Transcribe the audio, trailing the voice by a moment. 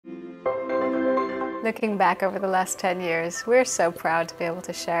Looking back over the last 10 years, we're so proud to be able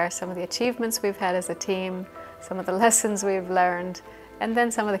to share some of the achievements we've had as a team, some of the lessons we've learned, and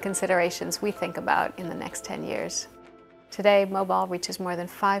then some of the considerations we think about in the next 10 years. Today, mobile reaches more than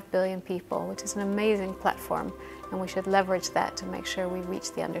 5 billion people, which is an amazing platform, and we should leverage that to make sure we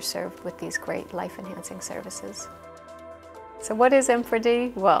reach the underserved with these great life-enhancing services. So what is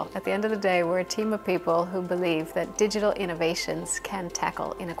M4D? Well, at the end of the day, we're a team of people who believe that digital innovations can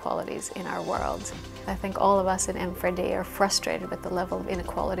tackle inequalities in our world. I think all of us in M4D are frustrated with the level of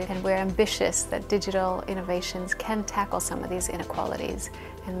inequality, and we're ambitious that digital innovations can tackle some of these inequalities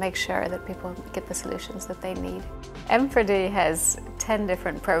and make sure that people get the solutions that they need. M4D has 10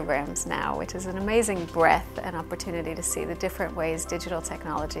 different programs now, which is an amazing breadth and opportunity to see the different ways digital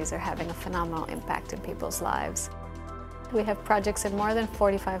technologies are having a phenomenal impact in people's lives. We have projects in more than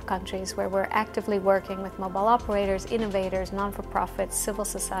 45 countries where we're actively working with mobile operators, innovators, non-for-profits, civil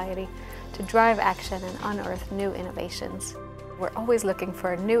society to drive action and unearth new innovations. We're always looking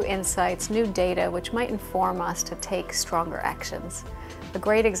for new insights, new data, which might inform us to take stronger actions. A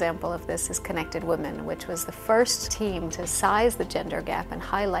great example of this is Connected Women, which was the first team to size the gender gap and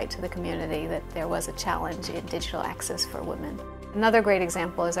highlight to the community that there was a challenge in digital access for women. Another great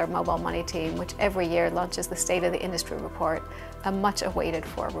example is our mobile money team, which every year launches the State of the Industry report, a much awaited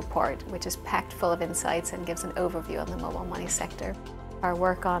for report, which is packed full of insights and gives an overview on the mobile money sector. Our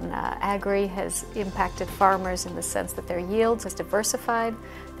work on agri has impacted farmers in the sense that their yield has diversified,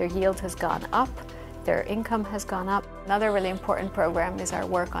 their yield has gone up, their income has gone up. Another really important program is our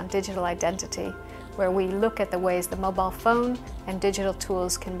work on digital identity, where we look at the ways the mobile phone and digital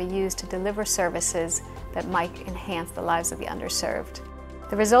tools can be used to deliver services that might enhance the lives of the underserved.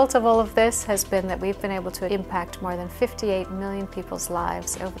 The result of all of this has been that we've been able to impact more than 58 million people's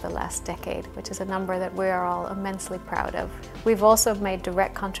lives over the last decade, which is a number that we are all immensely proud of. We've also made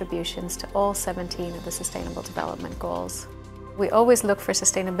direct contributions to all 17 of the Sustainable Development Goals. We always look for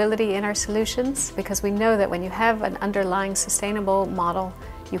sustainability in our solutions because we know that when you have an underlying sustainable model,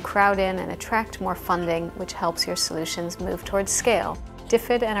 you crowd in and attract more funding, which helps your solutions move towards scale.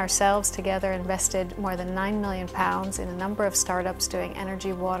 DFID and ourselves together invested more than £9 million in a number of startups doing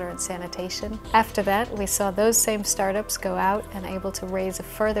energy, water and sanitation. After that, we saw those same startups go out and able to raise a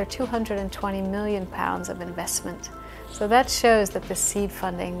further £220 million of investment. So that shows that the seed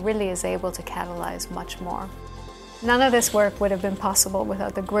funding really is able to catalyze much more. None of this work would have been possible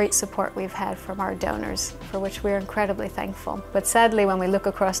without the great support we've had from our donors, for which we're incredibly thankful. But sadly, when we look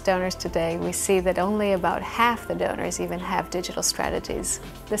across donors today, we see that only about half the donors even have digital strategies.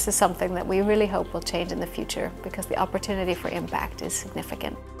 This is something that we really hope will change in the future because the opportunity for impact is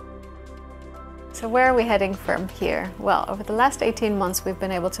significant. So where are we heading from here? Well, over the last 18 months, we've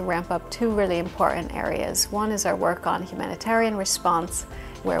been able to ramp up two really important areas. One is our work on humanitarian response,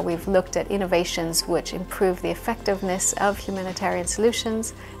 where we've looked at innovations which improve the effectiveness of humanitarian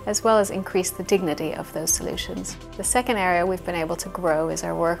solutions, as well as increase the dignity of those solutions. The second area we've been able to grow is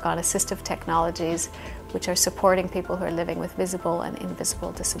our work on assistive technologies, which are supporting people who are living with visible and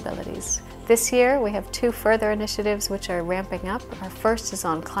invisible disabilities. This year, we have two further initiatives which are ramping up. Our first is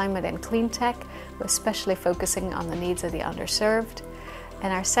on climate and clean tech, especially focusing on the needs of the underserved.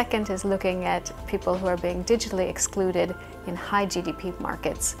 And our second is looking at people who are being digitally excluded in high GDP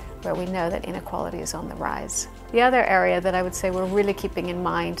markets, where we know that inequality is on the rise. The other area that I would say we're really keeping in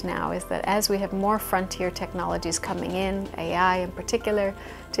mind now is that as we have more frontier technologies coming in, AI in particular,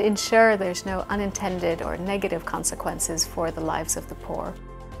 to ensure there's no unintended or negative consequences for the lives of the poor.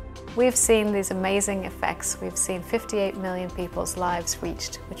 We've seen these amazing effects. We've seen 58 million people's lives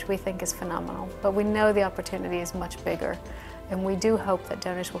reached, which we think is phenomenal. But we know the opportunity is much bigger. And we do hope that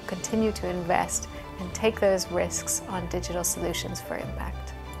donors will continue to invest and take those risks on digital solutions for impact.